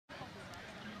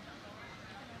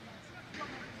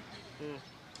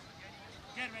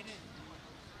Get ready.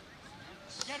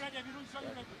 Get ready.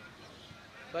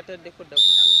 But they could double.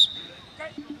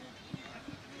 Okay.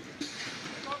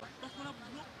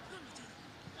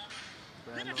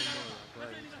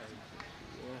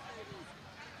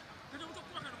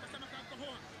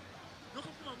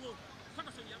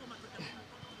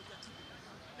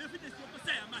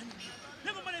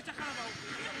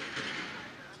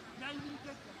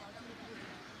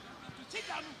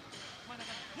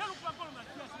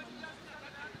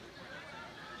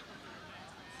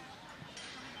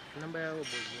 Number of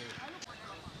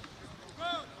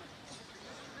Go.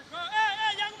 Go.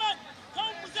 Hey, young man.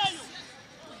 Come, Musayo.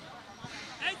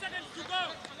 8 seconds to go.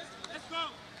 Let's go.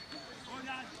 Hold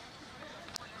on.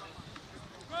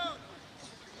 Go.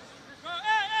 Go.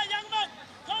 Hey, young man.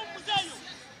 Come, Musayo.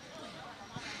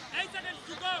 8 seconds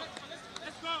to go.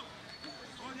 Let's go.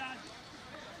 Hold on.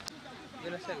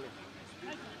 You're not selling.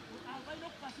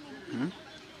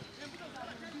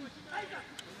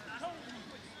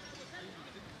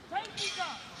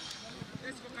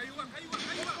 Let's go, Kaiwa.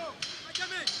 Let's go.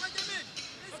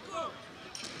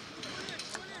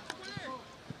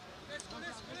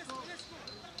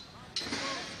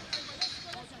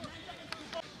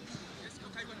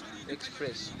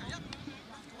 Express.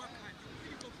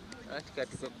 I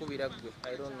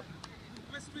don't know.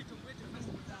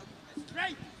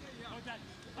 Straight.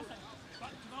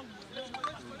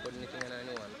 But anything on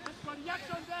anyone.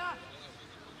 Reaction there.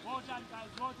 Well done, guys.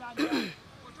 Well done.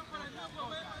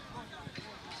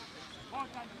 Well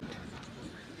done.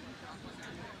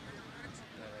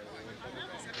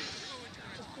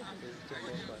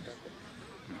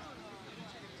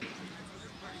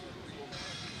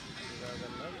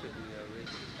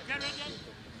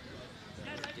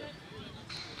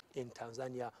 In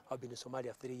Tanzania, I've been in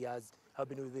Somalia 3 years. I've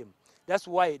been with him. That's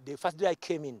why the first day I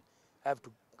came in, I have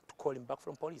to call him back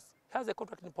from police. He has a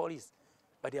contract in police,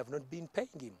 but they have not been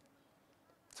paying him.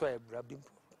 So I grabbed him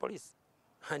from police.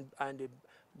 And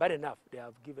bad enough, they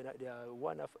are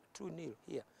 2-0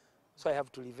 here. So I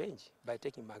have to revenge by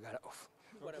taking Magala off.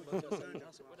 What about your son?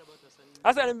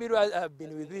 Hassan Mbiru, I've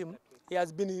been with him. He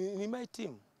has been in my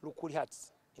team, Lukuli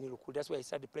Hearts. In Lukuli, that's where he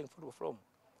started playing football from.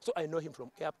 So I know him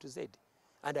from A up to Z.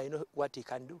 And I know what he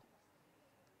can do.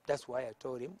 That's why I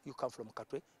told him, you come from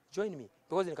Katwe, join me.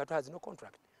 Because in Katwe has no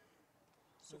contract.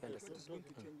 So what is going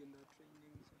to change in the training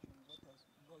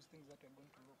sessions? What are those things that you're going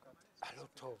to look at?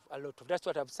 A lot of. That's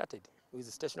what I've started with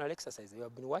the stationary exercise. You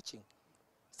have been watching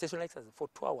stationary exercise for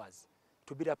 2 hours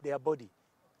to build up their body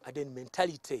and then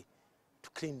mentality to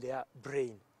clean their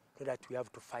brain so that we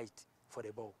have to fight for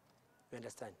the ball. You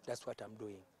understand? That's what I'm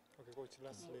doing. Okay, Coach,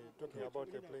 lastly, talking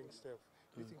about your playing staff,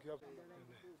 do you think you have...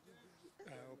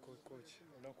 Coach,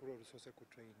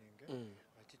 training,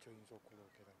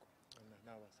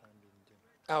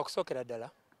 okusookera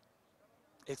ddala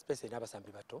express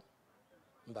n'abasambi bato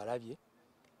mbalabye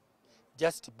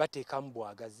just bateekamu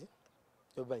bwagazi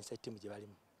obanyisa ttiimu gye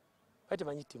balimu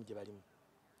batemanyi ttiimu gye balimu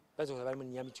bazola bali mu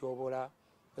Nyami Kyobola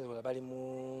bazola bali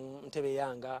mu Ntebe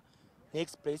Yanga ne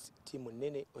express ttiimu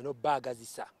nnene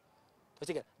onobaagazisa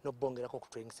otegera nobongerako ku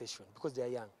training session because they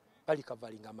are young bali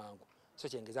kavalinga mangu so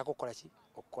kyengezaako okukola ki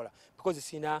okukola because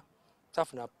sina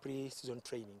safuna pre-season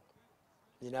training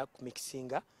nina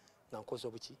kumixinga nga nkoze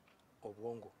obuki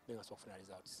obwongo nenga sokuba okufuna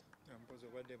results. Mpozi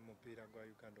obadde mu mupiira gwa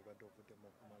Uganda obadde ovuddemu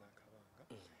okumala akabanga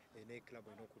era ekilabu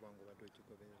olina okuba nga obadde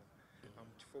okigoberera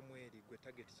mu kifo mweri gwe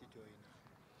target ki gy'olina?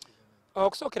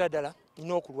 Okusookera ddala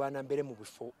nina okulwana mbere mu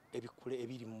bifo ebikule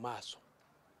ebiri mu maaso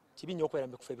kibi nnyo okubeera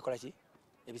mu bifo ebikola ki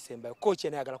ebisembayo kooki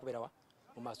yena ayagala kubeera wa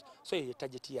mu maaso so ye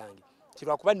target yange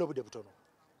kirwakuba nina obudde butono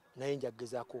naye nja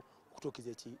kugezaako okutuukiza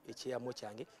ekyeyamo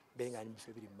kyange mbeere nga ndi mu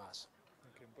bifo ebiri mu maaso.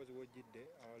 Mpozi wojjidde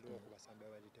awaliwo ku basambi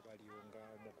abali tebaliyo nga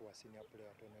omu ku senior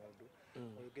player Tony Odu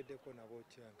oyogeddeko nabo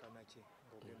kyenkana ki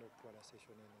ng'ogenda okutwala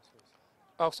session eno ensoosi?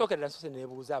 Okusookerera nsose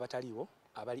neebuuza abataliiwo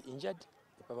abali injured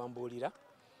ne babambuulira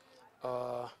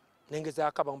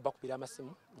nengezaako abamu bakubira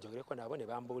amasimu njogereko nabo ne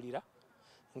bambuulira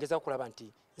ngezaako okulaba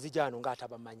nti nzija wano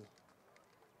ng'atabamanyi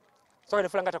soka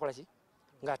nefula ng'atakola ki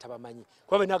ng'atabamanyi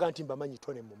kuba benaga nti mbamanyi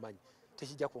Tone mumanyi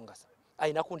tekijja kungasa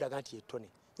ayina kundaga nti ye Tone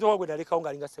nze wagwe nalekawo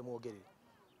ng'alinga Ssemwogerere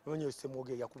nonyo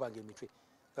Ssemwogerere yakubanga emitwe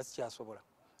nga sikyasobola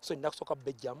so nina kusooka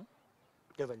bejjamu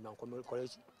nevannyuma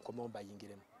nkomewo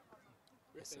mbayingiremu.